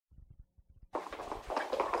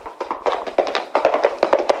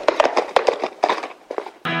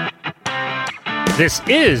This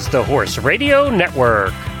is the Horse Radio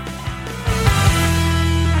Network.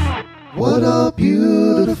 What a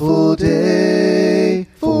beautiful day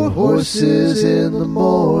for horses in the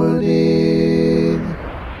morning.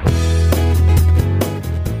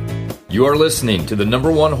 You are listening to the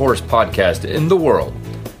 #1 horse podcast in the world.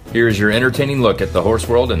 Here is your entertaining look at the horse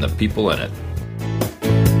world and the people in it.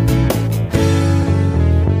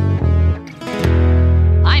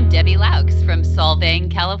 I'm Debbie Laux from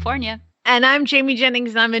Solvang, California. And I'm Jamie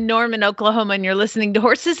Jennings, and I'm in Norman, Oklahoma, and you're listening to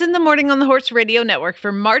Horses in the Morning on the Horse Radio Network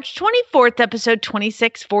for March 24th, episode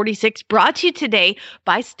 2646, brought to you today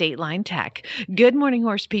by State Line Tack. Good morning,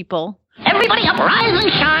 horse people. Everybody up, rise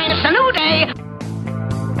and shine, it's a new day.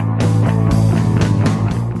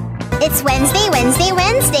 It's Wednesday.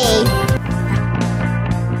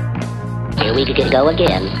 Here we go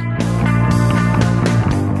again.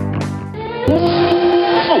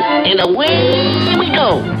 And away we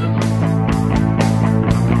go.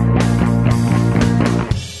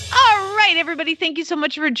 Everybody, thank you so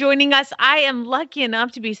much for joining us. I am lucky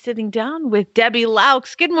enough to be sitting down with Debbie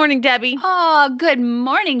Laux. Good morning, Debbie. Oh, good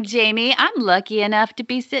morning, Jamie. I'm lucky enough to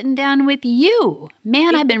be sitting down with you.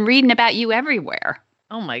 Man, I've been reading about you everywhere.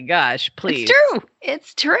 Oh my gosh, please.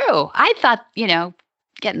 It's true. I thought,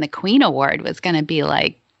 getting the Queen Award was going to be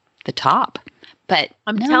like the top. But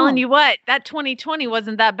I'm telling you what, that 2020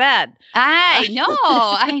 wasn't that bad. I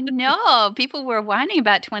know. People were whining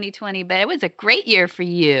about 2020, but it was a great year for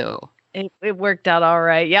you. It worked out all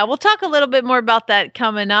right. Yeah, we'll talk a little bit more about that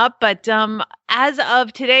coming up. But as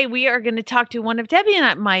of today, we are going to talk to one of Debbie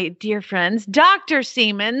and my dear friends, Dr.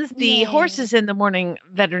 Seamans, the Horses in the Morning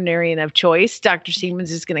veterinarian of choice. Dr.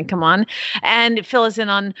 Seamans is going to come on and fill us in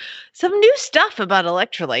on some new stuff about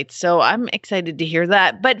electrolytes. So I'm excited to hear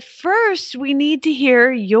that. But first, we need to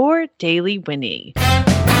hear your Daily Winnie.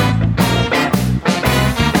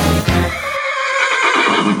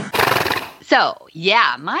 So,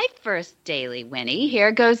 my first Daily Winnie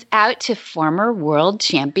here goes out to former world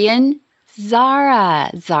champion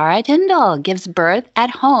Zara. Zara Tyndall gives birth at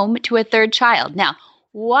home to a third child. Now,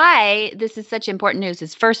 why this is such important news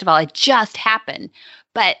is, first of all, it just happened.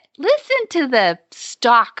 But listen to the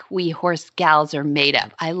stock we horse gals are made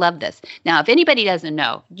of. I love this. Now, if anybody doesn't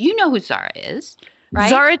know, you know who Zara is, right?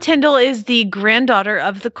 Zara Tyndall is the granddaughter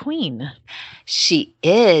of the Queen. She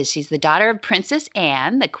is. She's the daughter of Princess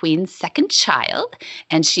Anne, the Queen's second child.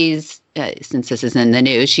 And she's, since this is in the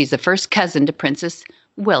news, she's the first cousin to Princes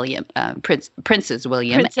William and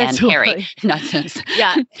Harry. Nonsense.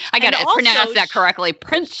 Yeah. I got to pronounce that correctly.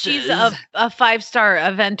 Princess. She's a 5-star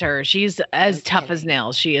eventer. She's as tough as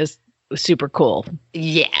nails. She is super cool.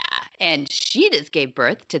 Yeah. And she just gave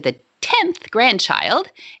birth to the 10th grandchild.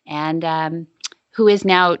 And, who is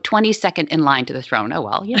now 22nd in line to the throne. Oh,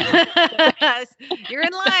 well, You're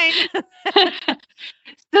in line.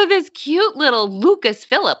 So this cute little Lucas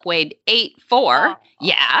Phillip weighed 8'4". Oh.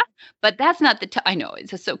 Yeah, but that's not I know,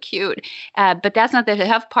 it's just so cute. But that's not the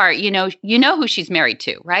tough part. You know who she's married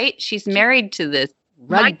to, right? She's married to this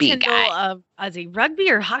rugby guy. Is he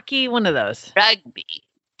rugby or hockey? One of those. Rugby,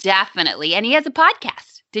 definitely. And he has a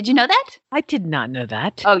podcast. Did you know that? I did not know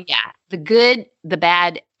that. Oh, yeah. The Good, the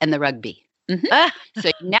Bad, and the Rugby. Mm-hmm.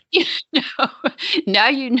 So now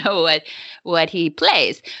you know what he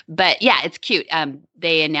plays. But yeah, it's cute.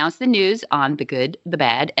 They announced the news on The Good, the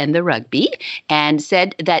Bad, and the Rugby, and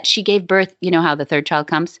said that she gave birth, you know how the third child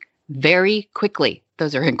comes? Very quickly.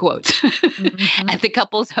 Those are in quotes. Mm-hmm. At the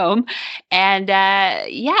couple's home. And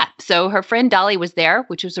so her friend Dolly was there,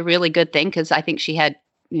 which was a really good thing because I think she had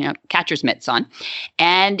catcher's mitts on.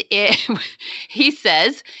 And he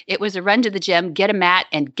says it was a run to the gym, get a mat,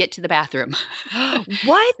 and get to the bathroom.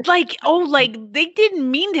 What? They didn't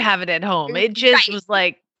mean to have it at home. It just was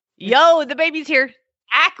like, yo, the baby's here.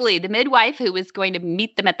 Exactly. The midwife who was going to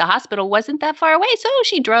meet them at the hospital wasn't that far away. So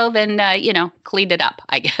she drove and, cleaned it up,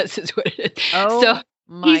 I guess is what it is. Oh, so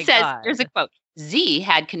he says, God. Here's a quote. Z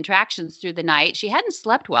had contractions through the night. She hadn't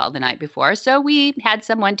slept well the night before, so we had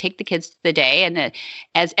someone take the kids to the day. And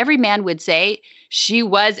as every man would say, she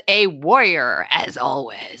was a warrior, as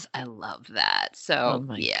always. I love that. So,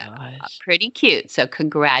 gosh. Pretty cute. So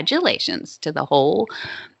congratulations to the whole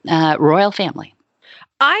royal family.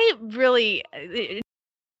 I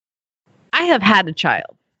have had a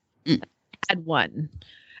child. I had one.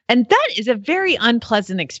 And that is a very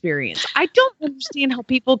unpleasant experience. I don't understand how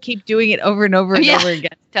people keep doing it over and over and over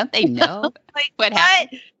again. Don't they know what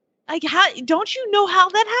happened? How don't you know how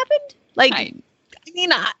that happened?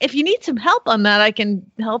 If you need some help on that, I can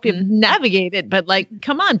help you navigate it. But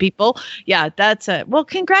come on, people. Yeah, that's well,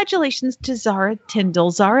 congratulations to Zara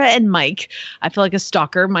Tyndall, Zara and Mike. I feel like a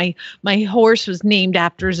stalker. My horse was named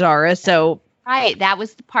after Zara. So Right. That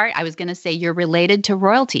was the part I was going to say. You're related to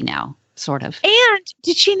royalty now, sort of. And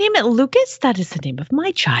did she name it Lucas? That is the name of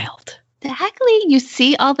my child. Exactly. You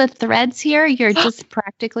see all the threads here? You're just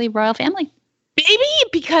practically royal family. Maybe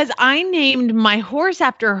because I named my horse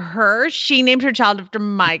after her, she named her child after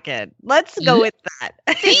my kid. Let's go with that.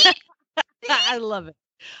 I love it.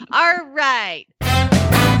 All right.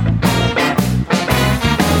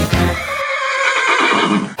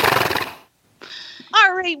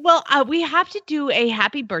 All right. Well, we have to do a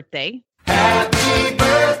happy birthday. Happy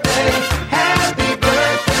birthday, happy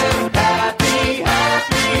birthday,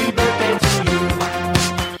 happy birthday to you.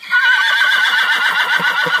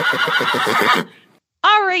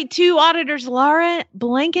 All right, to auditors Laura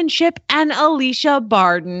Blankenship and Alicia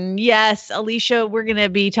Barden. Yes, Alicia, we're going to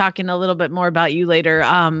be talking a little bit more about you later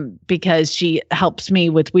because she helps me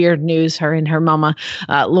with weird news, her and her mama,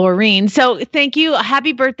 Laureen. So thank you.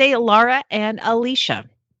 Happy birthday, Laura and Alicia.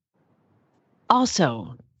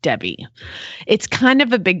 Also, Debbie, it's kind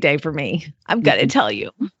of a big day for me. I've got to tell you.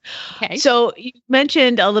 Okay. So you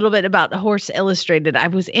mentioned a little bit about Horse Illustrated. I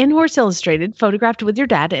was in Horse Illustrated, photographed with your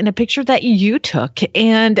dad in a picture that you took,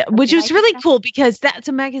 and which was really cool because that's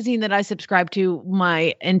a magazine that I subscribed to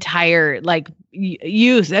my entire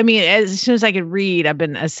youth. I mean, as soon as I could read, I've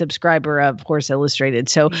been a subscriber of Horse Illustrated.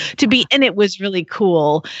 So to be in it was really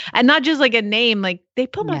cool, and not just like a name. Like they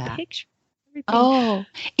put my picture. Oh,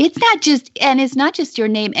 it's not just your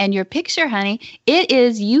name and your picture, honey. It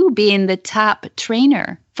is you being the top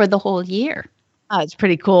trainer for the whole year. Oh, it's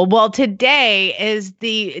pretty cool. Well, today is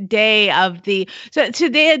the day of so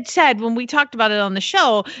they had said when we talked about it on the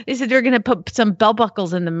show, they said they're going to put some belt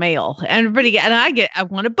buckles in the mail. And I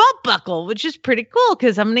want a belt buckle, which is pretty cool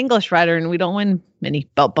because I'm an English writer and we don't win many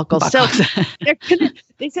belt buckles. So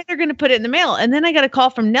they said they're going to put it in the mail. And then I got a call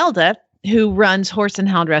from Nelda, who runs Horse and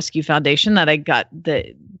Hound Rescue Foundation, that I got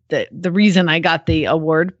the reason I got the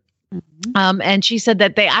award. Mm-hmm. And she said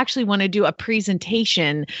that they actually want to do a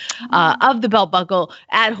presentation of the belt buckle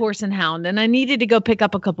at Horse and Hound. And I needed to go pick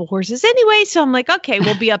up a couple horses anyway. So I'm like, okay,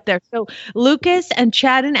 we'll be up there. So Lucas and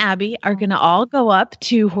Chad and Abby are going to all go up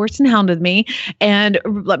to Horse and Hound with me and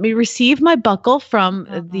let me receive my buckle from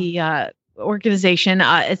the organization.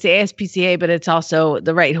 It's the ASPCA, but it's also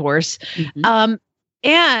the Right Horse. Mm-hmm.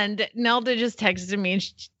 And Nelda just texted me and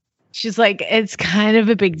she's like, it's kind of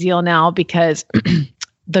a big deal now because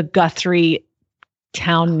the Guthrie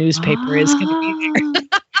town newspaper is going to be there.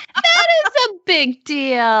 That is a big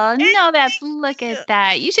deal. No, look at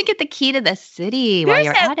that. You should get the key to the city while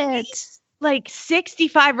you're at it. Like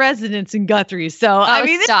 65 residents in Guthrie. So, I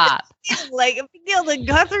mean, stop. Like a big deal. The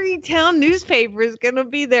Guthrie town newspaper is going to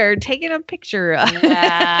be there taking a picture.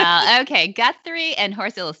 Wow. Okay. Guthrie and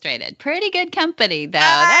Horse Illustrated. Pretty good company, though.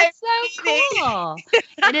 That's so cool.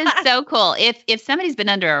 It is so cool. If somebody's been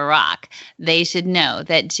under a rock, they should know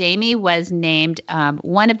that Jamie was named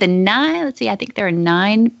one of the 9. Let's see. I think there are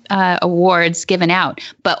 9 awards given out,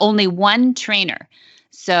 but only one trainer.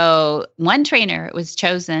 So one trainer was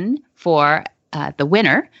chosen for the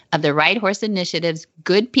winner of the Right Horse Initiative's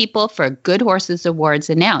Good People for Good Horses Awards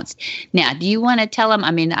announced. Now, do you want to tell them? I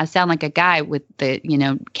mean, I sound like a guy with the,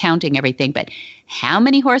 counting everything, but how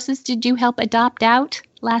many horses did you help adopt out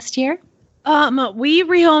last year? We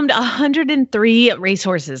rehomed 103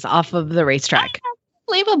 racehorses off of the racetrack.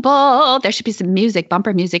 Unbelievable. There should be some music,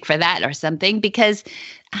 bumper music for that or something, because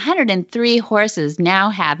 103 horses now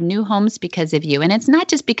have new homes because of you. And it's not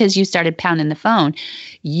just because you started pounding the phone.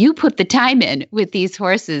 You put the time in with these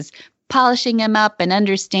horses, polishing them up and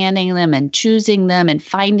understanding them and choosing them and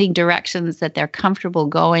finding directions that they're comfortable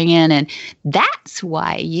going in. And that's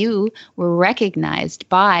why you were recognized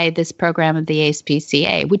by this program of the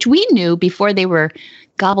ASPCA, which we knew before they were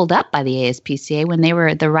gobbled up by the ASPCA when they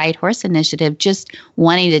were the Right Horse Initiative, just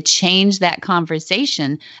wanting to change that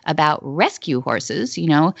conversation about rescue horses.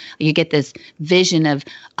 You get this vision of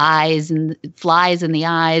eyes and flies in the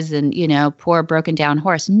eyes and, poor broken down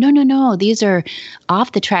horse. No. These are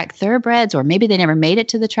off the track thoroughbreds, or maybe they never made it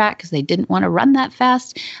to the track because they didn't want to run that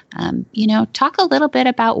fast. Talk a little bit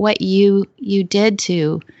about what you did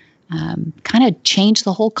to kind of change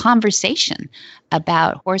the whole conversation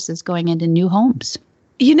about horses going into new homes.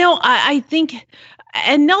 I think,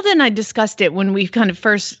 and Nelda and I discussed it when we kind of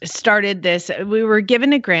first started this. We were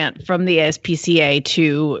given a grant from the ASPCA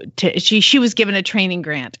she was given a training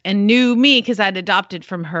grant and knew me because I'd adopted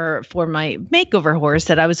from her for my makeover horse,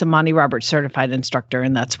 that I was a Monty Roberts certified instructor.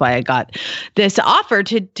 And that's why I got this offer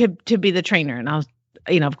to be the trainer. And I was,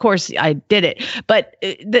 of course I did it. But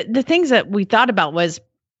the things that we thought about was,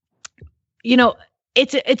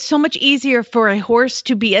 it's so much easier for a horse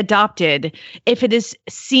to be adopted if it is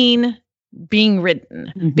seen being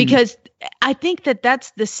ridden, because I think that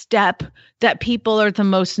that's the step that people are the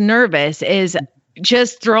most nervous, is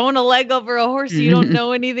just throwing a leg over a horse you don't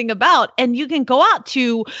know anything about. And you can go out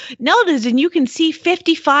to Nelda's and you can see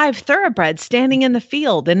 55 thoroughbreds standing in the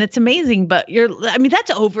field, and it's amazing, but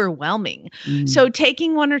that's overwhelming. So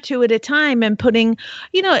taking one or two at a time and putting,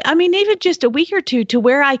 even just a week or two to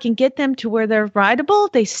where I can get them to where they're rideable.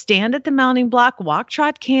 They stand at the mounting block, walk,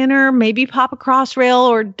 trot, canter, maybe pop a cross rail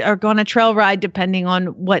or go on a trail ride, depending on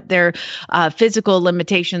what their physical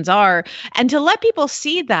limitations are. And to let people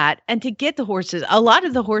see that, and to get the horses, a lot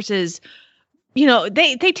of the horses,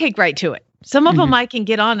 they take right to it. Some of them I can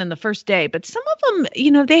get on in the first day, but some of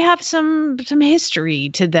them, they have some history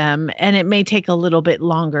to them, and it may take a little bit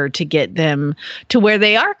longer to get them to where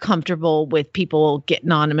they are comfortable with people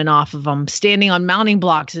getting on them and off of them. Standing on mounting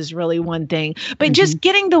blocks is really one thing, but just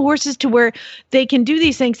getting the horses to where they can do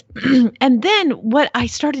these things. And then what I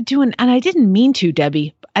started doing, and I didn't mean to,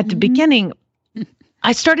 Debbie, at the beginning,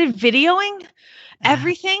 I started videoing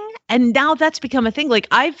everything. And now that's become a thing. Like,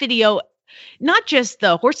 I video not just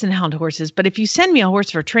the horse and hound horses, but if you send me a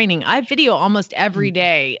horse for training, I video almost every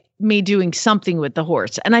day me doing something with the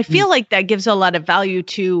horse. And I feel like that gives a lot of value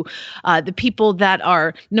to the people that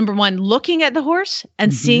are, number one, looking at the horse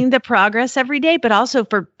and seeing the progress every day, but also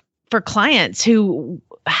for clients who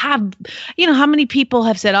have, how many people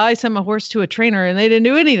have said, I sent my horse to a trainer and they didn't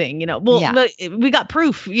do anything, we got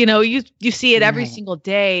proof, you see it every single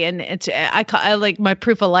day. And it's, I like my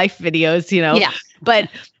proof of life videos, but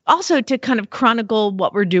also to kind of chronicle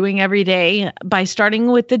what we're doing every day by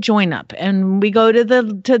starting with the join up, and we go to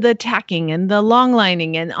the tacking and the long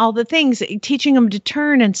lining and all the things, teaching them to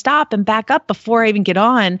turn and stop and back up before I even get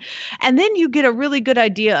on. And then you get a really good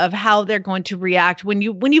idea of how they're going to react when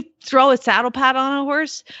you throw a saddle pad on a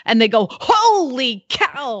horse and they go, holy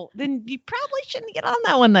cow, then you probably shouldn't get on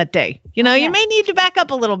that one that day. You may need to back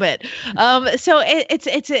up a little bit. So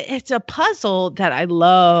it's a puzzle that I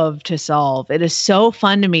love to solve. It is so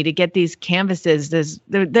fun to me to get these canvases.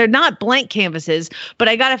 They're not blank canvases, but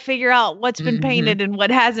I got to figure out what's been painted and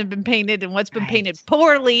what hasn't been painted, and what's been painted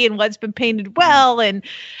poorly and what's been painted well. And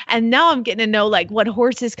now I'm getting to know like what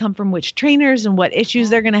horses come from which trainers and what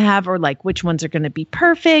issues they're going to have, or like which ones are going to be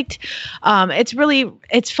perfect.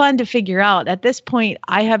 It's fun to figure out. At this point,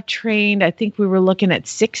 I have trained, I think we were looking at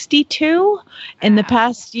 62 in the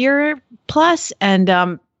past year plus.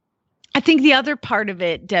 And, I think the other part of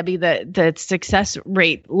it, Debbie, the success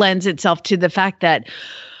rate lends itself to the fact that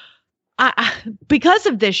because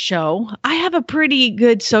of this show, I have a pretty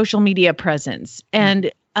good social media presence,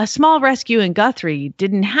 and a small rescue in Guthrie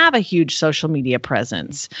didn't have a huge social media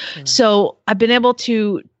presence. So I've been able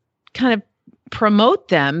to kind of promote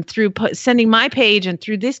them through sending my page and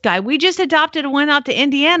through this guy. We just adopted one out to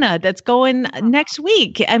Indiana that's going next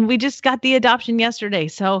week, and we just got the adoption yesterday.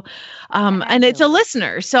 So, and it's a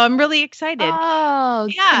listener, so I'm really excited. Oh,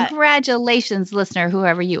 yeah! Congratulations, listener,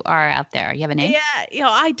 whoever you are out there. You have a name? Yeah,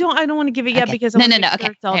 I don't want to give it yet because no. Okay,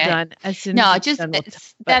 it's all done as soon as it's done.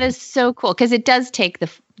 That is so cool, because it does take the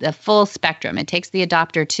full spectrum. It takes the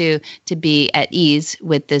adopter to be at ease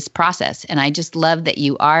with this process. And I just love that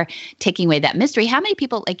you are taking away that mystery. How many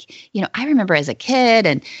people, I remember as a kid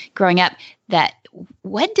and growing up, that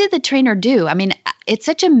what did the trainer do? I mean, it's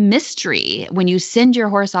such a mystery when you send your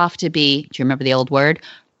horse off to be, do you remember the old word?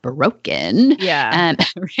 Broken. Yeah.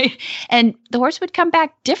 Right? And the horse would come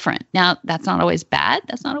back different. Now, that's not always bad.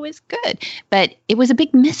 That's not always good. But it was a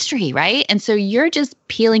big mystery, right? And so you're just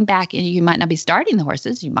peeling back, and you might not be starting the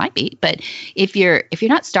horses. You might be. But if you're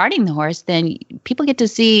not starting the horse, then people get to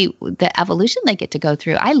see the evolution they get to go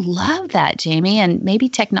through. I love that, Jamie. And maybe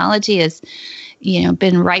technology has,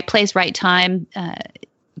 been right place, right time.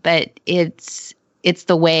 But it's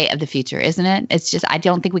the way of the future, isn't it? It's just, I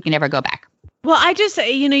don't think we can ever go back. Well, I just,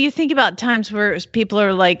 you think about times where people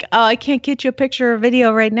are like, oh, I can't get you a picture or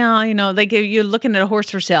video right now. Like you're looking at a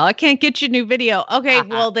horse for sale. I can't get you a new video. Okay,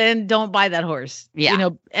 well, then don't buy that horse. Yeah.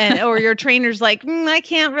 Or your trainer's like, I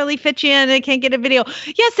can't really fit you in. I can't get a video.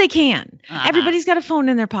 Yes, they can. Everybody's got a phone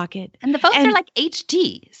in their pocket. And the phones are like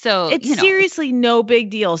HD. So it's seriously no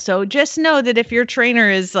big deal. So just know that if your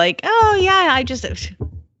trainer is like, oh, yeah,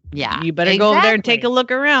 yeah, you better go over there and take a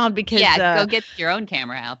look around, because go get your own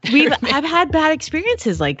camera out there. I've had bad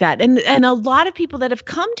experiences like that, and a lot of people that have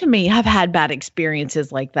come to me have had bad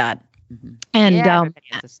experiences like that. And everybody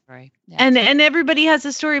has a story. Yeah, and everybody has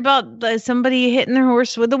a story about somebody hitting their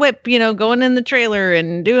horse with a whip, going in the trailer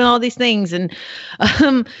and doing all these things, and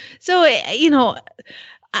so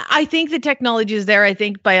I think the technology is there. I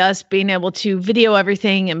think by us being able to video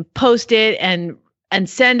everything and post it and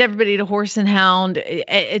send everybody to Horse and Hound,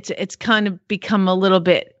 it's kind of become a little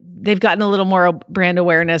bit they've gotten a little more brand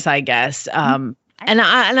awareness, I guess. And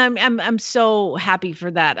I'm so happy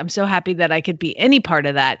for that. I'm so happy that I could be any part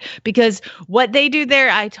of that, because what they do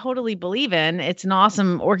there, I totally believe in. It's an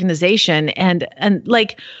awesome organization. And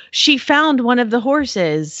like, she found one of the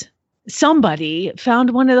horses. Somebody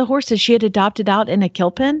found one of the horses she had adopted out in a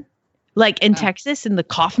kill pen, like in Texas, in the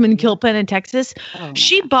Kaufman kill pen in Texas.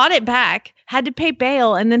 She bought it back, had to pay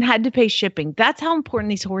bail, and then had to pay shipping. That's how important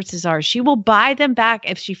these horses are. She will buy them back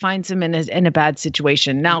if she finds them in a bad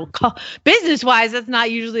situation. Now, business-wise, that's not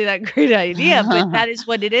usually that great idea, but that is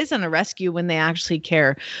what it is on a rescue when they actually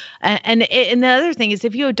care. And the other thing is,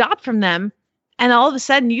 if you adopt from them, and all of a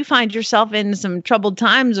sudden you find yourself in some troubled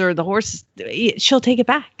times, or the horse, she'll take it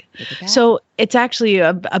back. So it's actually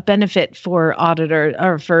a benefit for auditor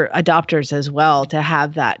or for adopters as well to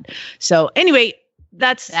have that. So anyway,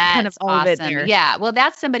 that's kind of all awesome. Of it there. Yeah. Well,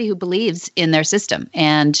 that's somebody who believes in their system,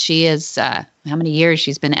 and she is, how many years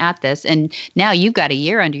she's been at this, and now you've got a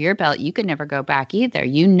year under your belt. You could never go back either.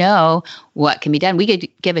 You know what can be done. We could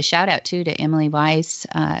give a shout out too to Emily Weiss,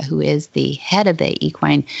 who is the head of the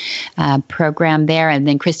equine program there, and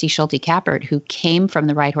then Christy Schulte-Kappert, who came from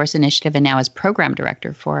the Right Horse Initiative and now is program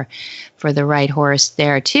director for the Right Horse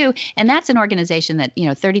there too. And that's an organization that,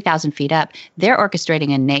 30,000 feet up, they're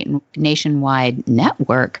orchestrating a nationwide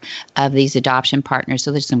network of these adoption partners.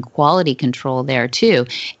 So there's some quality control there too,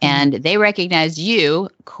 and they recognized you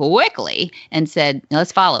quickly and said,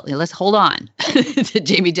 let's hold on to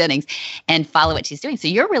Jamie Jennings and follow what she's doing. So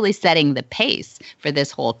you're really setting the pace for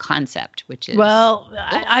this whole concept, which is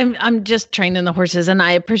I'm just training the horses, and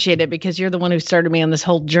I appreciate it because you're the one who started me on this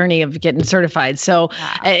whole journey of getting certified. So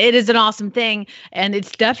it is an awesome thing, and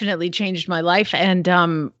it's definitely changed my life. And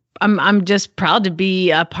I'm just proud to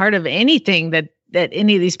be a part of anything that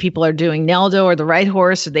any of these people are doing, Neldo or the Right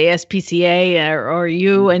Horse or the ASPCA or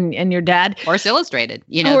you and your dad. Horse Illustrated,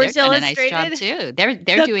 Horse they're doing a nice job too.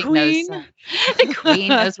 They're doing Queen. those. The Queen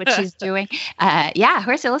knows what she's doing.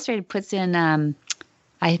 Horse Illustrated puts in,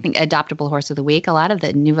 I think, Adoptable Horse of the Week. A lot of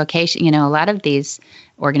the new vocation, a lot of these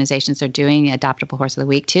organizations are doing Adoptable Horse of the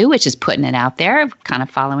Week too, which is putting it out there, kind of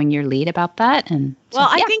following your lead about that. And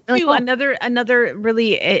I think really too, cool. Another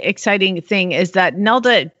really exciting thing is that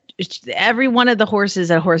Nelda, every one of the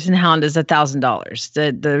horses at Horse and Hound is $1,000.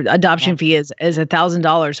 The adoption fee is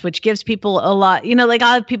 $1,000, which gives people a lot. Like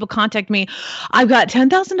I'll have people contact me. I've got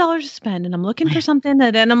 $10,000 to spend, and I'm looking for something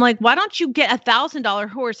and I'm like, why don't you get $1,000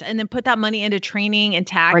 horse and then put that money into training and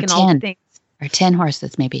tack and all the things. Or 10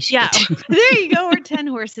 horses, maybe. There you go. Or 10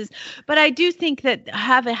 horses. But I do think that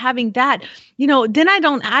having that, then I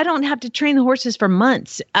don't have to train the horses for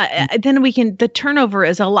months. Then the turnover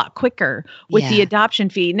is a lot quicker with the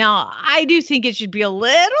adoption fee. Now, I do think it should be a little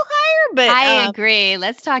higher, but I agree.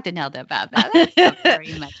 Let's talk to Nelda about that. That's not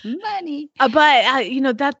very much money. But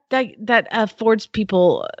that affords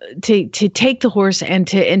people to take the horse and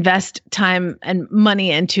to invest time and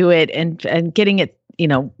money into it and getting it,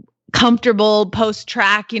 comfortable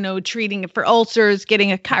post-track, treating it for ulcers, getting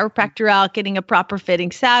a chiropractor out, getting a proper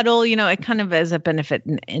fitting saddle, it kind of is a benefit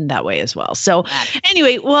in that way as well. So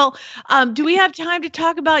anyway, do we have time to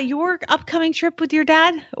talk about your upcoming trip with your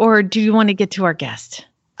dad, or do you want to get to our guest?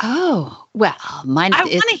 Oh, well, I want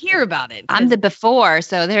to hear about it. I'm the before,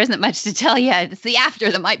 so there isn't much to tell you. It's the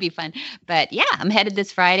after that might be fun. But yeah, I'm headed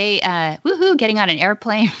this Friday. Woohoo, getting on an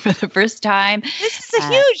airplane for the first time. This is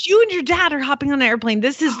huge. You and your dad are hopping on an airplane.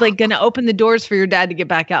 This is like going to open the doors for your dad to get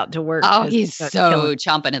back out to work. Oh, he's so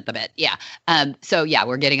chomping at the bit. Yeah. So yeah,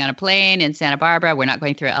 we're getting on a plane in Santa Barbara. We're not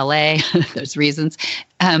going through LA. There's reasons.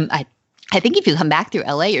 I think if you come back through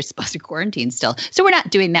LA, you're supposed to quarantine still. So we're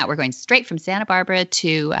not doing that. We're going straight from Santa Barbara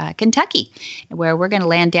to Kentucky, where we're going to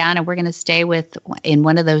land down and we're going to stay in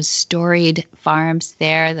one of those storied farms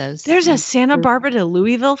there. There's a Santa Barbara to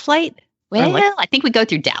Louisville flight? Well, I think we go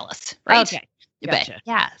through Dallas, right? Okay. Gotcha. But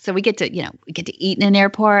yeah, so we get to eat in an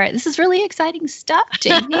airport. This is really exciting stuff,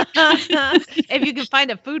 Jamie. If you can find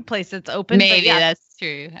a food place that's open. Maybe that's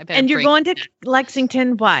true. And you're going to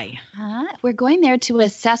Lexington. Why? We're going there to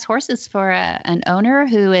assess horses for an owner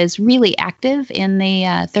who is really active in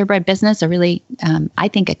the thoroughbred business, a really, I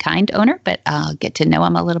think, a kind owner, but I'll get to know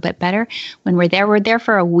him a little bit better when we're there. We're there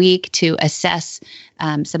for a week to assess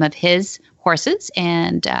some of his horses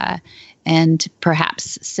and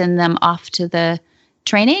perhaps send them off to the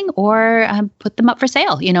training or put them up for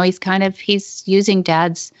sale. He's using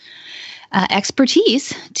Dad's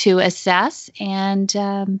expertise to assess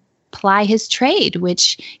and ply his trade,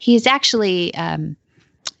 which he's actually,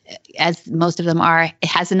 as most of them are, it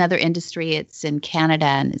has another industry. It's in Canada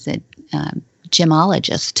and is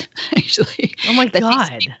gemologist, actually. Oh my But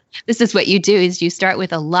God. this is what you do: is you start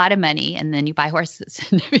with a lot of money and then you buy horses.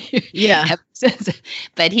 Yeah.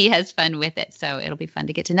 But he has fun with it, so it'll be fun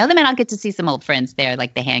to get to know them, and I'll get to see some old friends there,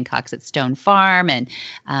 like the Hancocks at Stone Farm, and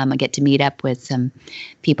I get to meet up with some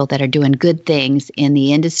people that are doing good things in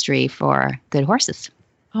the industry for good horses.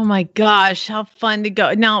 Oh my gosh, how fun to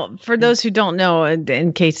go. Now, for those who don't know,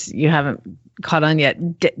 in case you haven't caught on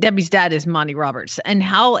yet, Debbie's dad is Monty Roberts, and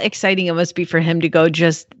how exciting it must be for him to go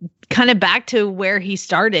just kind of back to where he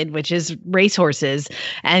started, which is racehorses,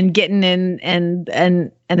 and getting in and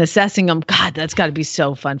assessing them. God, that's got to be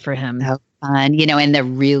so fun for him. So fun, and they're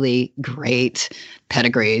really great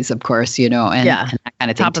pedigrees, of course, and that kind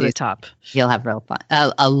of thing Top too. of the top. You'll have real fun,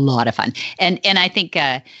 a lot of fun, and I think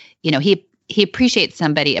he appreciates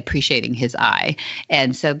somebody appreciating his eye,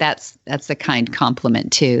 and so that's a kind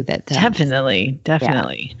compliment too. That Definitely.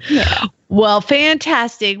 Yeah. Well,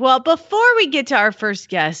 fantastic. Well, before we get to our first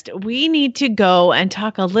guest, we need to go and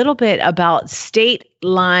talk a little bit about State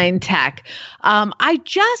Line Tack. I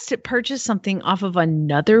just purchased something off of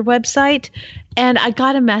another website, and I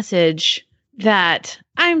got a message that,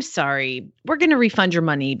 I'm sorry, we're going to refund your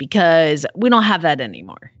money because we don't have that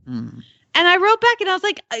anymore. And I wrote back and I was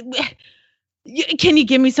like, can you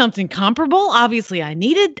give me something comparable? Obviously, I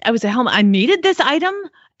needed this item.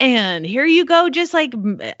 And here you go. Just like,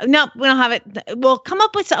 no, we don't have it. We'll come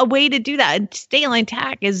up with a way to do that. And State Line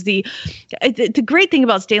Tack is the great thing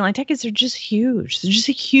about State Line Tack is they're just huge. They're just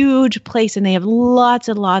a huge place, and they have lots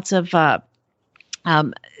and lots of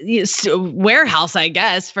warehouse, I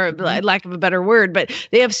guess, for lack of a better word, but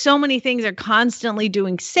they have so many things. They're constantly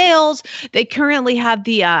doing sales. They currently have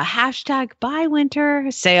the hashtag Buy Winter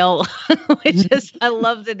sale, which is, I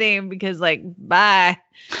love the name because bye.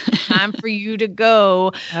 Time for you to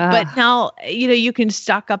go. But now, you can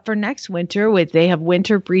stock up for next winter they have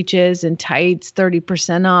winter breeches and tights,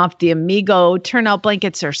 30% off. The Amigo turnout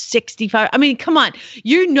blankets are 65. I mean, come on.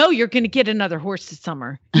 You're going to get another horse this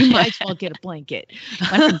summer. You might as well get a blanket.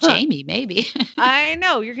 One from Jamie, maybe. I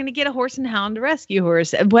know. You're going to get a horse and hound rescue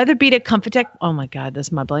horse. Weatherbeat at Comfortech. Oh my God,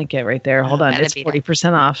 that's my blanket right there. Hold on. It's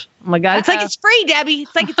 40% off. Oh my God. It's like it's free, Debbie.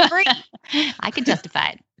 It's like it's free. I can justify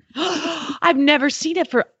it. I've never seen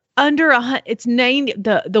it for under it's named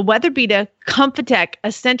the Weatherbeat Comfortech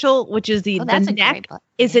Essential, which is the neck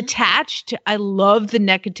is attached. I love the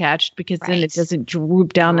neck attached because then it doesn't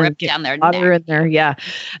droop down and get down their water neck. in there. Yeah.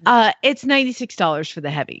 It's $96 for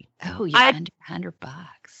the heavy. Oh, yeah, under $100.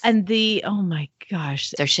 And oh my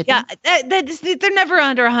gosh, They're shipping. Yeah, they're never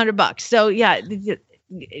under $100. So yeah.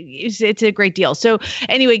 It's a great deal. So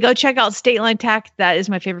anyway, go check out State Line Tack. That is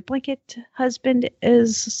my favorite blanket. Husband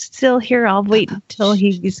is still here. I'll wait until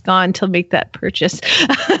he's gone to make that purchase.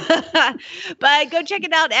 But go check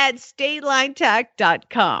it out at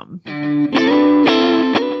statelinetack.com.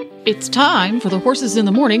 It's time for the Horses in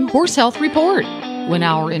the Morning Horse Health Report, when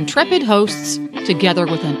our intrepid hosts, together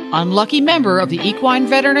with an unlucky member of the equine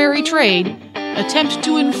veterinary trade, attempt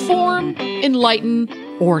to inform, enlighten,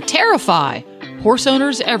 or terrify horse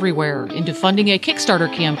owners everywhere into funding a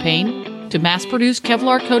Kickstarter campaign to mass-produce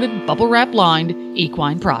Kevlar-coated, bubble-wrap-lined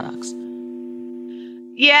equine products.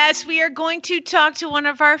 Yes, we are going to talk to one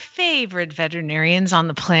of our favorite veterinarians on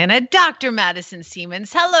the planet, Dr. Madison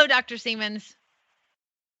Seamans. Hello, Dr. Seamans.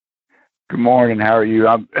 Good morning. How are you?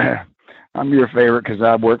 I'm your favorite because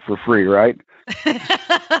I work for free, right?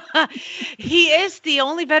 He is the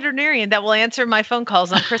only veterinarian that will answer my phone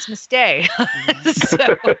calls on Christmas Day. So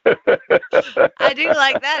I do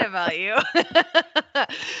like that about you.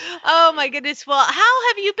 Oh my goodness. Well, how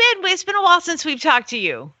have you been? It's been a while since we've talked to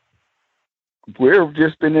you. We've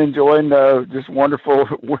just been enjoying just wonderful,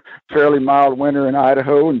 fairly mild winter in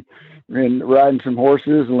Idaho and riding some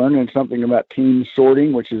horses and learning something about team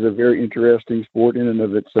sorting, which is a very interesting sport in and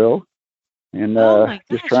of itself. And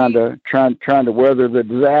just trying to weather the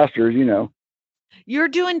disasters, You're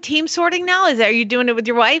doing team sorting now? Are you doing it with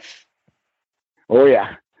your wife? Oh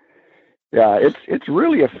yeah. Yeah, it's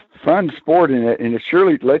really a fun sport, and it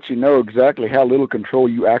surely lets you know exactly how little control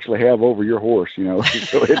you actually have over your horse. So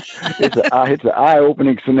it's an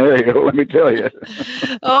eye-opening scenario. Let me tell you.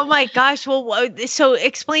 Oh my gosh! Well, so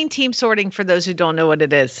explain team sorting for those who don't know what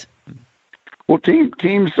it is. Well,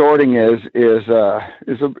 team sorting is it's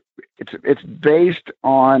based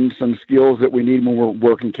on some skills that we need when we're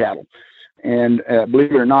working cattle. And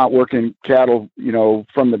believe it or not, working cattle,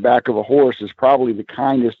 from the back of a horse is probably the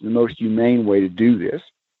kindest and most humane way to do this.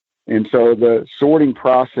 And so the sorting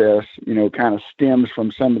process, kind of stems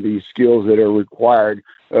from some of these skills that are required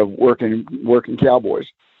of working cowboys.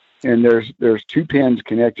 And there's 2 pens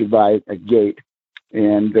connected by a gate,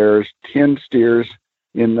 and there's 10 steers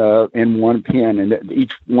in one pen, and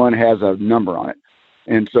each one has a number on it.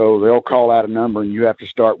 And so they'll call out a number, and you have to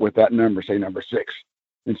start with that number, say number 6.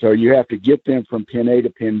 And so you have to get them from pin A to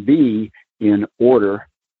pin B in order.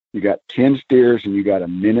 You got 10 steers, and you got a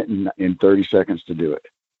minute and 30 seconds to do it.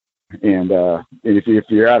 And if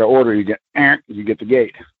you're out of order, you get the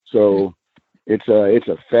gate. So it's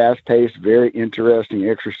a fast-paced, very interesting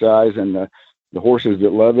exercise, and the horses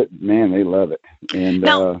that love it, man, they love it. And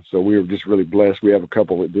so we were just really blessed. We have a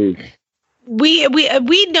couple that do. We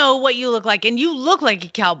know what you look like, and you look like a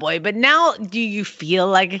cowboy, but now do you feel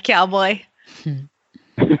like a cowboy?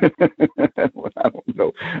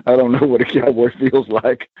 Well, I don't know what a cowboy feels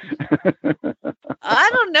like. I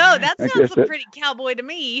don't know. That sounds pretty cowboy to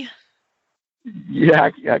me.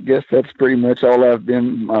 Yeah, I guess that's pretty much all I've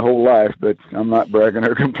been my whole life, but I'm not bragging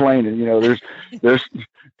or complaining. You know, there's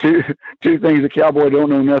two things a cowboy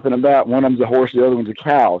don't know nothing about. One of them's a horse, the other one's a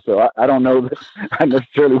cow. So I don't know that I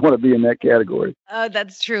necessarily want to be in that category. Oh,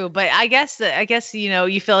 that's true. But I guess, you know,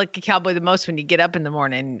 you feel like a cowboy the most when you get up in the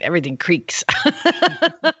morning, everything creaks.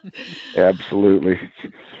 Absolutely.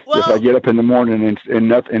 Well, if I get up in the morning and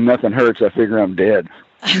nothing hurts, I figure I'm dead.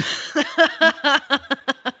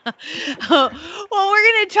 Well,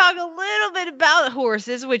 we're going to talk a little bit about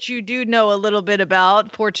horses, which you do know a little bit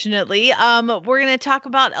about, fortunately. We're going to talk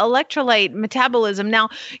about electrolyte metabolism. Now,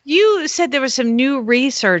 you said there was some new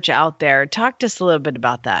research out there. Talk to us a little bit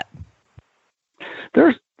about that.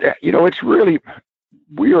 It's really,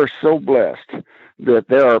 we are so blessed that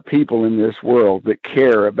there are people in this world that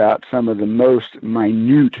care about some of the most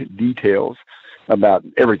minute details about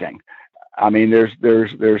everything. I mean, there's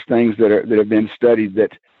things that have been studied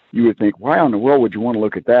that you would think, why in the world would you want to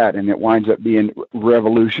look at that? And it winds up being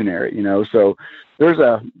revolutionary, you know. So there's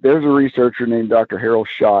a researcher named Dr. Harold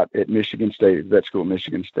Schott at Michigan State, vet school,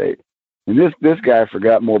 Michigan State. And this guy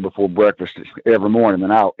forgot more before breakfast every morning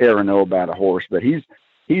than I'll ever know about a horse. But he's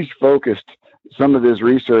focused some of his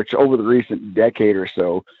research over the recent decade or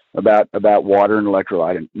so about water and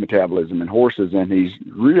electrolyte and metabolism in horses, and he's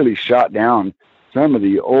really shot down some of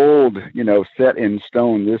the old, you know, set in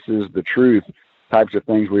stone, this is the truth types of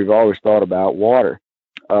things we've always thought about water.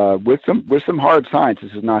 With some hard science.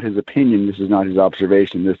 This is not his opinion. This is not his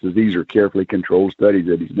observation. These are carefully controlled studies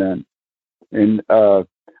that he's done. And I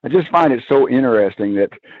just find it so interesting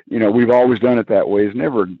that, you know, we've always done it that way. There's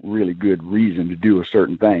never really good reason to do a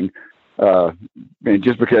certain thing. And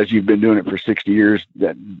just because you've been doing it for 60 years,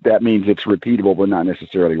 that means it's repeatable, but not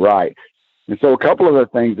necessarily right. And so a couple of the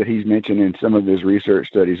things that he's mentioned in some of his research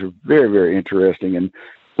studies are very, very interesting. And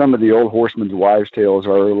some of the old horsemen's wives' tales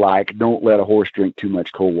are like, don't let a horse drink too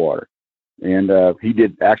much cold water. And he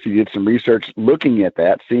did some research looking at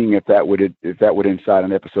that, seeing if that would incite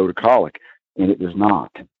an episode of colic, and it does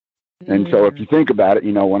not. And so if you think about it,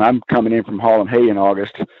 you know, when I'm coming in from hauling hay in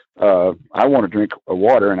August, I want to drink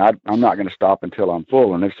water, and I'm not going to stop until I'm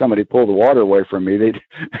full. And if somebody pulled the water away from me,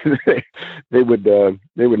 they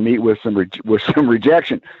would meet with some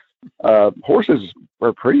rejection. Horses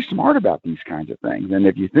are pretty smart about these kinds of things. And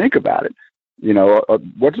if you think about it, you know,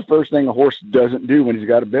 what's the first thing a horse doesn't do when he's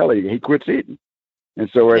got a belly? He quits eating. And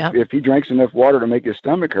so if he drinks enough water to make his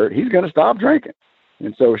stomach hurt, he's going to stop drinking.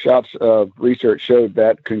 And so Schott's research showed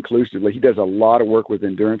that conclusively. He does a lot of work with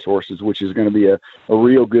endurance horses, which is going to be a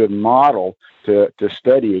real good model to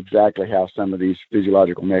study exactly how some of these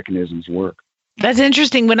physiological mechanisms work. That's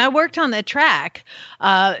interesting. When I worked on the track,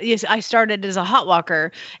 I started as a hot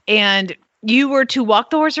walker, and you were to walk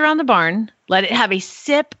the horse around the barn, let it have a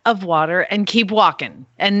sip of water, and keep walking.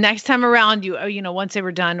 And next time around, once they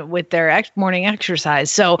were done with their morning exercise.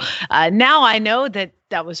 So now I know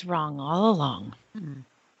that was wrong all along.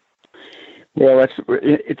 Well,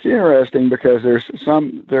 it's interesting because there's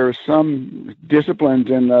some disciplines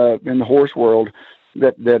in the horse world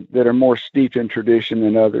that are more steeped in tradition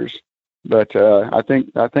than others. But I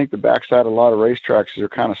think the backside of a lot of racetracks are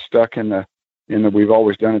kind of stuck in the we've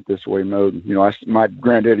always done it this way mode. You know, my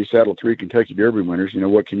granddaddy saddled 3 Kentucky Derby winners. You know,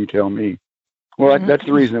 what can you tell me? Well, that's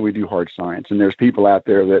the reason that we do hard science. And there's people out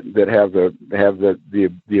there that have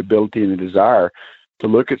the ability and the desire to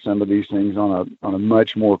look at some of these things on a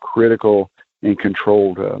much more critical and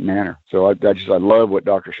controlled manner. So I love what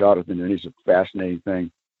Dr. Schott has been doing. It's a fascinating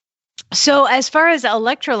thing. So as far as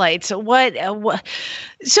electrolytes,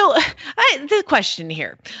 the question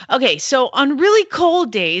here. Okay, so on really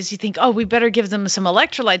cold days, you think, oh, we better give them some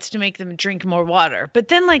electrolytes to make them drink more water. But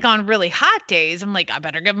then like on really hot days, I'm like, I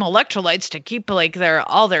better give them electrolytes to keep like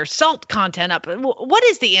all their salt content up. What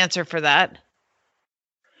is the answer for that?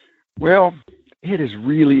 Well, it is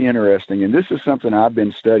really interesting. And this is something I've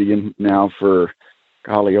been studying now for,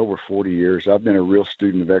 golly, over 40 years. I've been a real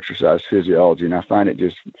student of exercise physiology, and I find it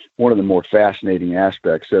just one of the more fascinating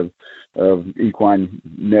aspects of equine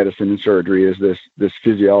medicine and surgery is this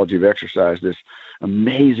physiology of exercise, this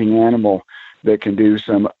amazing animal that can do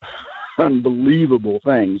some unbelievable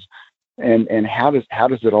things. And how does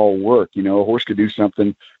it all work? A horse could do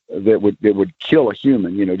something that would kill a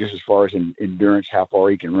human, just as far as endurance, how far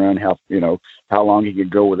he can run, how long he can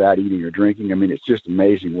go without eating or drinking. I mean, it's just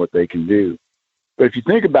amazing what they can do. But if you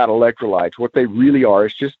think about electrolytes, what they really are,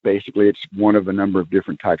 it's one of a number of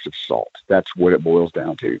different types of salt. That's what it boils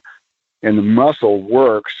down to. And the muscle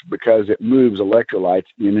works because it moves electrolytes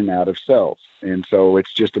in and out of cells. And so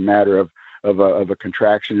it's just a matter of a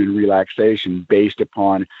contraction and relaxation based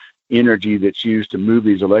upon energy that's used to move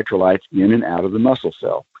these electrolytes in and out of the muscle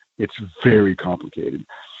cell. It's very complicated.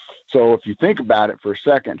 So if you think about it for a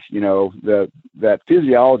second, that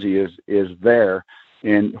physiology is there.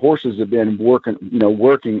 And horses have been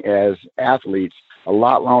working as athletes a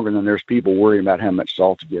lot longer than there's people worrying about how much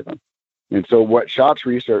salt to give them. And so what Schott's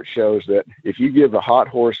research shows that if you give a hot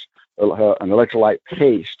horse an electrolyte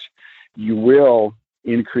paste, you will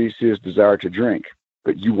increase his desire to drink,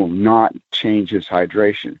 but you will not change his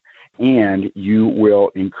hydration. And you will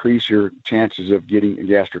increase your chances of getting a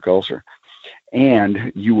gastric ulcer.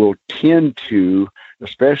 And you will tend to,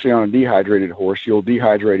 especially on a dehydrated horse, you'll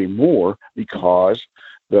dehydrate him more because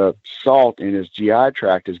the salt in his GI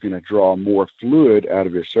tract is going to draw more fluid out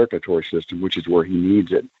of his circulatory system, which is where he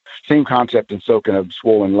needs it. Same concept in soaking a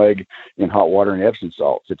swollen leg in hot water and Epsom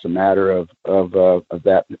salts. It's a matter of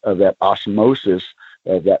that osmosis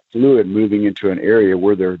of that fluid moving into an area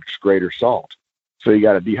where there's greater salt. So you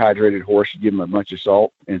got a dehydrated horse, you give him a bunch of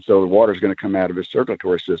salt, and so the water is going to come out of his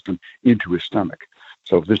circulatory system into his stomach.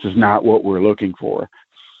 So this is not what we're looking for.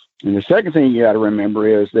 And the second thing you got to remember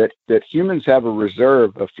is that humans have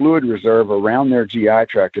a fluid reserve around their GI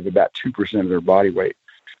tract of about 2% of their body weight.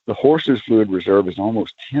 The horse's fluid reserve is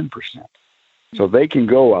almost 10%. So they can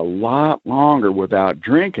go a lot longer without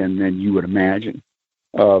drinking than you would imagine.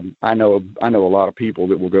 I know a lot of people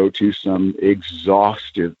that will go to some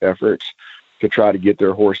exhaustive efforts to try to get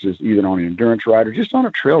their horses either on an endurance ride or just on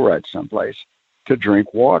a trail ride someplace to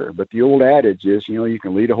drink water. But the old adage is, you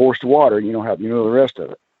can lead a horse to water and you don't have, the rest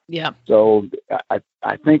of it. Yeah. So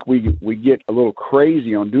I think we get a little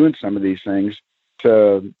crazy on doing some of these things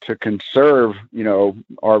to conserve,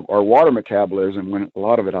 our water metabolism, when a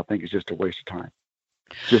lot of it, I think, is just a waste of time.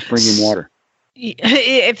 Just bring in water.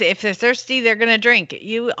 If they're thirsty, they're going to drink.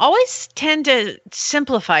 You always tend to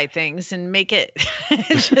simplify things and make it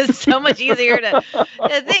just so much easier to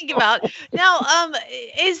think about. Now,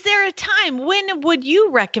 is there a time when would you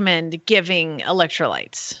recommend giving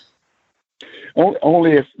electrolytes?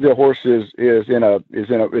 Only if the horse is in a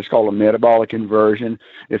it's called a metabolic inversion.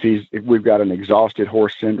 If we've got an exhausted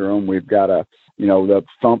horse syndrome, we've got the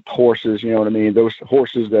thump horses, you know what I mean? Those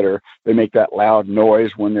horses they make that loud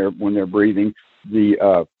noise when they're breathing.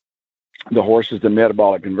 The horses, the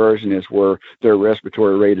metabolic conversion is where their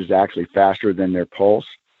respiratory rate is actually faster than their pulse.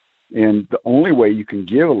 And the only way you can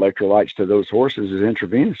give electrolytes to those horses is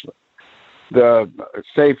intravenously.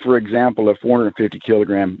 Say, for example, a 450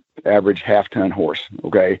 kilogram average half-ton horse,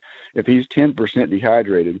 okay? If he's 10%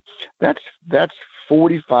 dehydrated, that's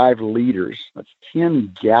 45 liters. That's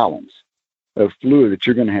 10 gallons of fluid that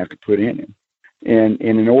you're going to have to put in him. And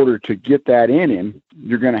in order to get that in him,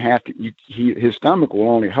 you're going to have to, his stomach will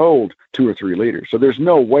only hold 2 or 3 liters. So there's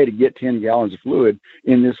no way to get 10 gallons of fluid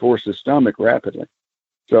in this horse's stomach rapidly.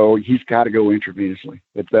 So he's got to go intravenously.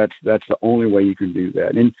 That's the only way you can do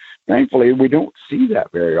that. And thankfully, we don't see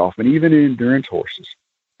that very often, even in endurance horses.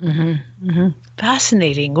 Mm-hmm, mm-hmm.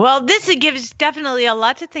 Fascinating. Well, this gives definitely a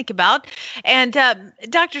lot to think about. And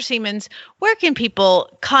Dr. Seamans, where can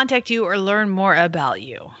people contact you or learn more about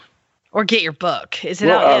you, or get your book? Is it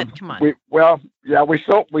out yet? Come on.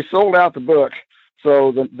 We sold out the book.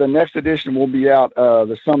 So the next edition will be out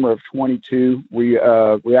the summer of 22. We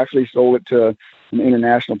actually sold it to an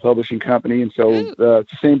international publishing company, and so it's the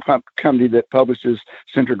same company that publishes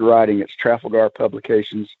Centered Riding. It's Trafalgar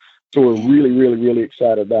Publications. So we're really, really, really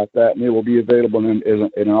excited about that, and it will be available in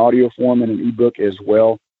an audio form and an ebook as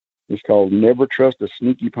well. It's called Never Trust a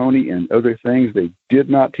Sneaky Pony and Other Things They Did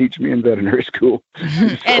Not Teach Me in Veterinary School.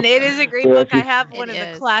 And it is a great book. I have one of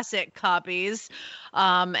the classic copies.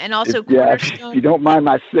 And also Cornerstone. If you don't mind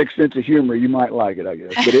my sick sense of humor, you might like it, I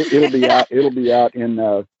guess. But it'll be out. It'll be out in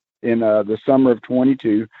the summer of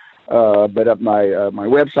 22. But my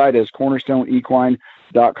website is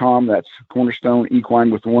cornerstoneequine.com. That's Cornerstone Equine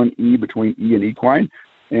with one E between E and equine,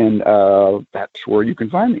 and that's where you can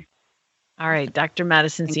find me. All right, Dr.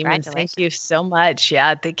 Madison Seamans, thank you so much.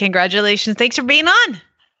 Yeah, congratulations. Thanks for being on.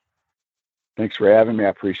 Thanks for having me. I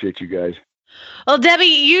appreciate you guys. Well, Debbie,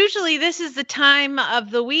 usually this is the time of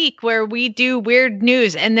the week where we do weird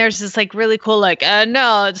news, and there's this like really cool, like,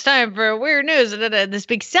 no, it's time for weird news, this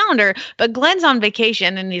big sounder. But Glenn's on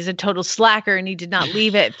vacation, and he's a total slacker, and he did not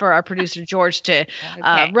leave it for our producer George to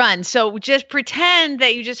run. So just pretend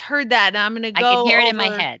that you just heard that, and I'm going to go. I can hear it in my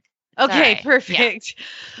head. Okay, perfect.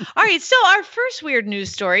 Yeah. All right, so our first weird news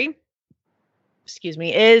story,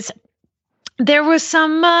 is there was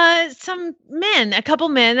some men, a couple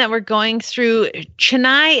men that were going through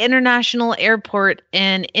Chennai International Airport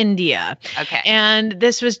in India. Okay. And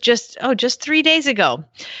this was just 3 days ago.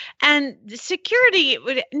 And the security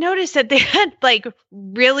would notice that they had like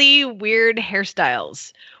really weird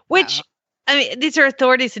hairstyles, which I mean, these are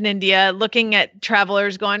authorities in India looking at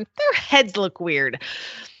travelers going, their heads look weird.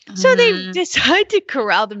 So they decide to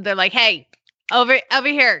corral them. They're like, hey, over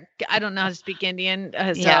here. I don't know how to speak Indian.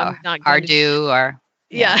 So I'm not Ardu or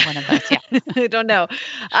one of those. Yeah. I don't know.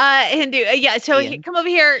 Hindu. Yeah. So come over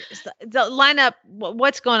here. Line up.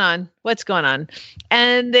 What's going on? What's going on?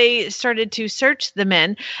 And they started to search the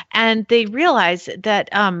men, and they realized that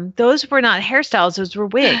those were not hairstyles. Those were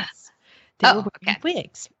wigs. They were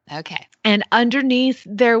wigs. Okay. And underneath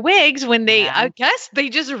their wigs, when they, I guess they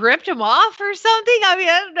just ripped them off or something. I mean,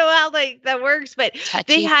 I don't know how that works, but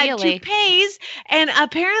they had toupees, and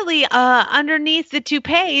apparently underneath the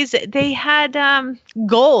toupees, they had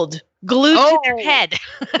gold glued to their head.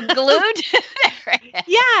 Glued to their head.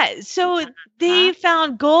 Yeah. So they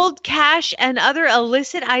found gold, cash, and other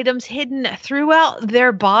illicit items hidden throughout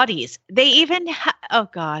their bodies. They even, oh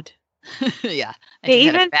God. Yeah. They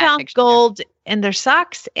even found gold in their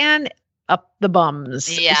socks and up the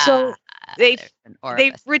bums. Yeah. So they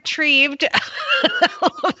retrieved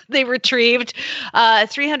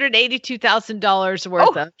 $382,000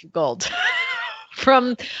 worth of gold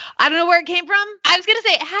from, I don't know where it came from. I was going to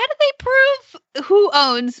say, how do they prove who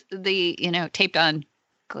owns the, taped on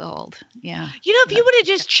gold? Yeah. If you would have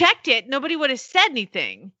just checked it, nobody would have said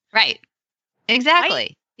anything. Right. Exactly.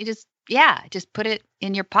 Right? You just put it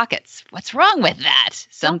in your pockets. What's wrong with that?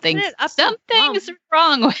 Something's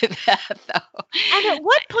wrong with that, though. And at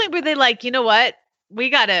what point were they like, you know what? We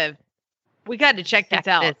gotta check this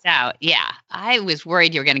out. Yeah. I was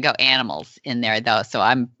worried you were going to go animals in there, though. So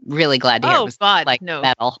I'm really glad to hear it was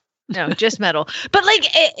metal. No, just metal. But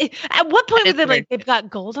at what point were they like, they've got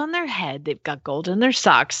gold on their head, they've got gold in their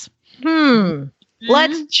socks.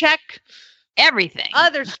 Let's check everything.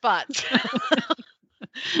 Other spots.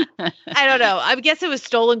 I don't know. I guess it was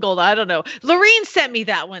stolen gold. I don't know. Lorene sent me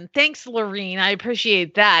that one. Thanks, Lorene. I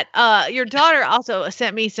appreciate that. Your daughter also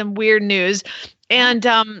sent me some weird news. And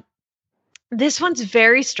this one's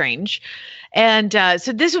very strange. And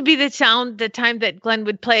so this would be the time that Glenn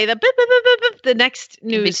would play the beep, beep, beep, beep, beep, the next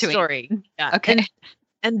news story. Yeah. Okay.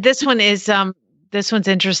 And this one is this one's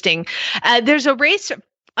interesting. There's a race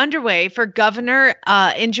underway for governor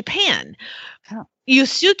in Japan. Oh.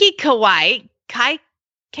 Yusuke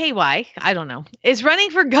KY, I don't know, is running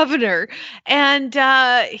for governor, and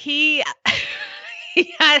he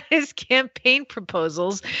had his campaign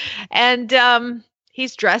proposals, and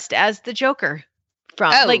he's dressed as the Joker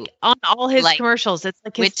from on all his commercials. It's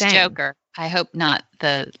like his which thing. Joker? I hope not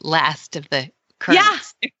the last of the current.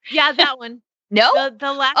 Yeah, that one. No,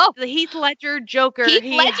 the last, the Heath Ledger Joker.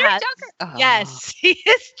 Joker. Oh, yes, he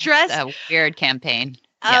is dressed. That's a weird campaign.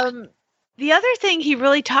 The other thing he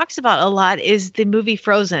really talks about a lot is the movie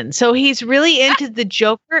Frozen. So he's really into the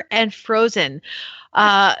Joker and Frozen.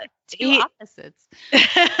 Two opposites.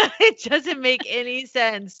 It doesn't make any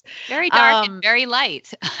sense. Very dark and very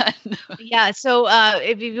light. Yeah. So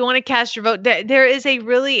if you want to cast your vote, there is a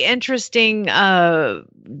really interesting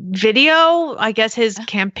video, I guess his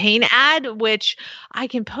campaign ad, which I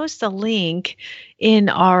can post a link in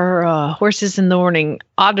our Horses in the Morning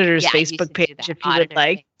Auditors Facebook page if you would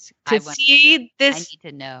like to see this. I need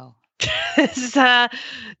to know. This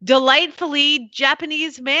delightfully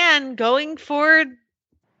Japanese man going for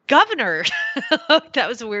governor. That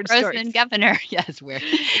was a weird story. Frozen governor. Yes, weird.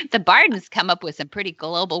 The Bardens come up with some pretty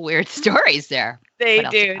global weird stories there. They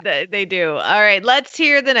do. They do. All right, let's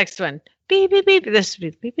hear the next one. Beep, beep, beep. This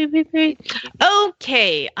beep, beep, beep, beep.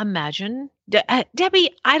 Okay, imagine. Debbie,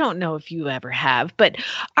 I don't know if you ever have, but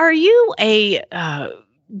are you a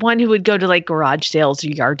one who would go to like garage sales or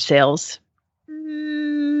yard sales?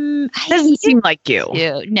 Doesn't seem like you.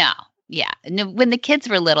 No. Yeah. No, when the kids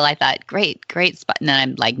were little, I thought, great spot. And then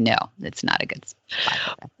I'm like, no, it's not a good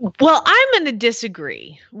spot. Well, I'm going to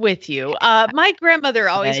disagree with you. My grandmother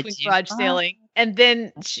always went garage sailing. And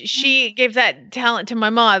then she gave that talent to my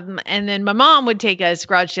mom, and then my mom would take us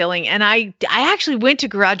garage sailing. And I actually went to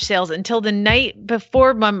garage sales until the night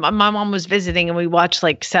before my mom was visiting, and we watched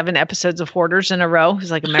like 7 episodes of Hoarders in a row. It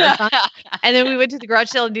was like a marathon. And then we went to the garage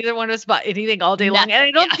sale, and neither one of us bought anything all day long. And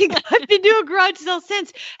I don't think I've been to a garage sale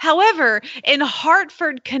since. However, in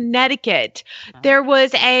Hartford, Connecticut, there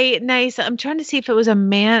was a nice, I'm trying to see if it was a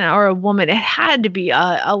man or a woman. It had to be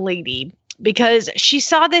a lady, because she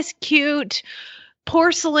saw this cute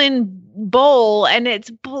porcelain bowl, and it's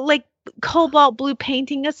like cobalt blue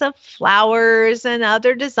painting of some flowers and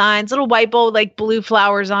other designs, little white bowl, like blue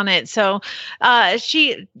flowers on it. So I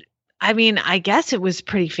guess it was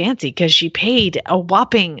pretty fancy, because she paid a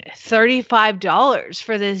whopping $35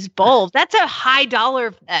 for this bowl. That's a high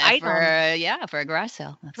dollar item. For a garage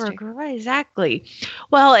sale. That's true. Exactly.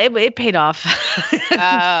 Well, it paid off.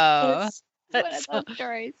 Oh. That's one of those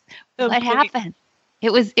stories. What happened?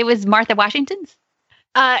 It was Martha Washington's?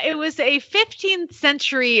 It was a 15th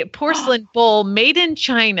century porcelain bowl made in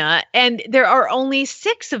China, and there are only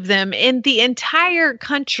 6 of them in the entire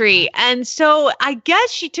country. And so I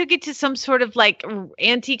guess she took it to some sort of like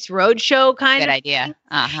antiques roadshow kind of idea.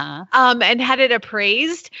 And had it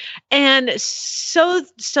appraised. And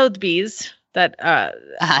Sotheby's, that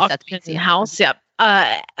auction house,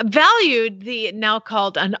 valued the now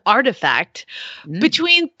called an artifact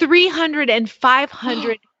between $300,000 and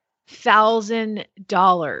 $500,000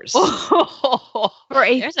 for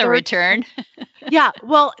there's a return. Yeah,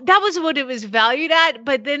 well, that was what it was valued at.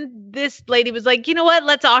 But then this lady was like, you know what?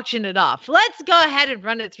 Let's auction it off. Let's go ahead and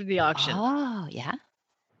run it through the auction. Oh, yeah.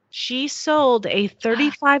 She sold a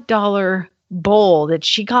 $35 bowl that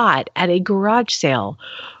she got at a garage sale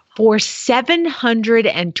for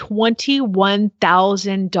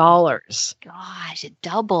 $721,000. Gosh, it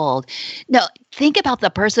doubled. No, think about the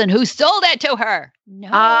person who sold it to her. No,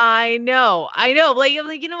 I know. Like,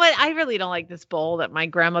 you know what? I really don't like this bowl that my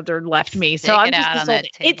grandmother left me. So I'm just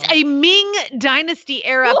it's a Ming Dynasty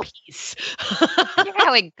era piece. I wonder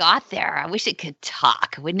how it got there. I wish it could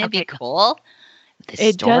talk. Wouldn't it be cool?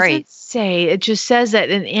 It doesn't say. It just says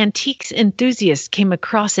that an antiques enthusiast came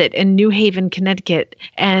across it in New Haven, Connecticut,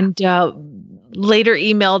 and later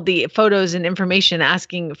emailed the photos and information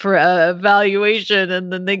asking for a valuation,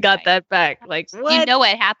 and then they got that back. Like, what? You know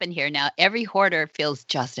what happened here now? Every hoarder feels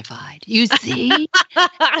justified. You see? You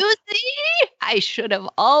see? I should have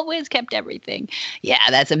always kept everything. Yeah,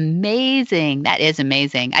 that's amazing. That is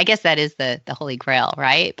amazing. I guess that is the Holy Grail,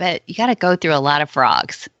 right? But you got to go through a lot of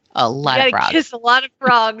frogs. A lot of frogs. Kiss a lot of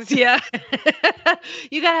frogs, yeah.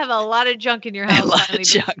 You got to have a lot of junk in your house. A lot of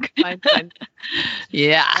junk.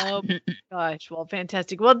 Yeah. Oh, gosh. Well,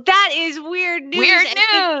 fantastic. Well, that is weird news. Weird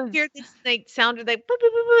news. Hear this like sounded like boop, boop,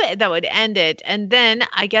 boop, boop, that would end it. And then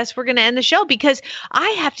I guess we're going to end the show because I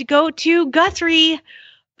have to go to Guthrie,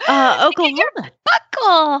 Oklahoma.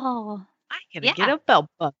 Buckle. I'm going to get a belt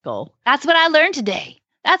buckle. That's what I learned today.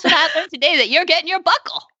 That you're getting your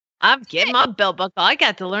buckle. I'm getting my belt buckle. I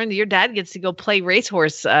got to learn that your dad gets to go play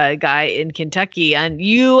racehorse guy in Kentucky, and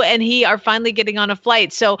you and he are finally getting on a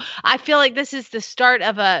flight. So I feel like this is the start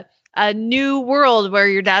of a new world where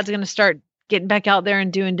your dad's going to start getting back out there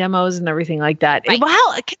and doing demos and everything like that. Right.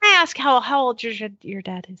 Well, can I ask how old your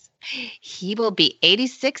dad is? He will be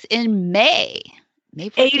 86 in May. May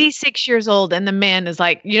 86 years old, and the man is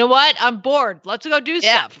like, you know what? I'm bored. Let's go do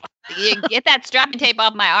stuff. You get that strapping tape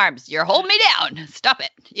off my arms. You're holding me down. Stop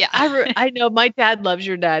it. Yeah. I know my dad loves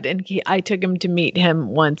your dad, and I took him to meet him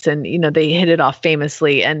once, and they hit it off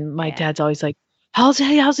famously. And my dad's always like, how's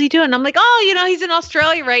he doing? And I'm like, he's in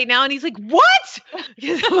Australia right now. And he's like, what?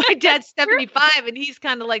 Because my dad's 75, and he's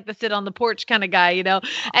kind of like the sit on the porch kind of guy,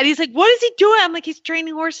 And he's like, what is he doing? I'm like, he's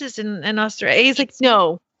training horses in Australia. He's like,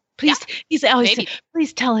 no. Please, he's always saying,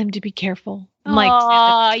 please tell him to be careful. I'm like,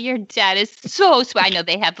 oh, your dad is so sweet. I know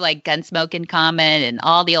they have like Gunsmoke in common and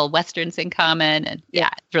all the old Westerns in common. And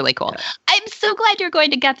it's really cool. Yeah. I'm so glad you're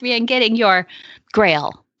going to Guthrie and getting your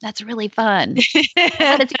Grail. That's really fun. Let's see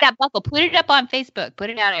that buckle. Put it up on Facebook. Put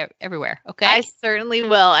it out everywhere. Okay. I certainly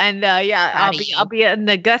will. And I'll be in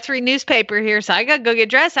the Guthrie newspaper here. So I got to go get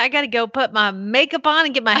dressed. I got to go put my makeup on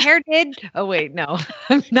and get my hair did. Oh wait, no,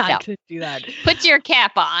 I'm not going to do that. Put your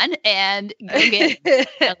cap on and go get it.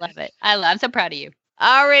 I love it. I'm so proud of you.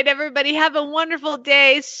 All right, everybody, have a wonderful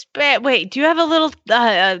day. Wait, do you have a little thing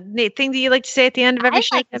that you like to say at the end of every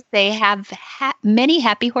show? I like to say have many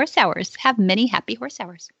happy horse hours. Have many happy horse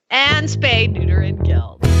hours. And spay, neuter, and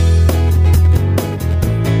kill.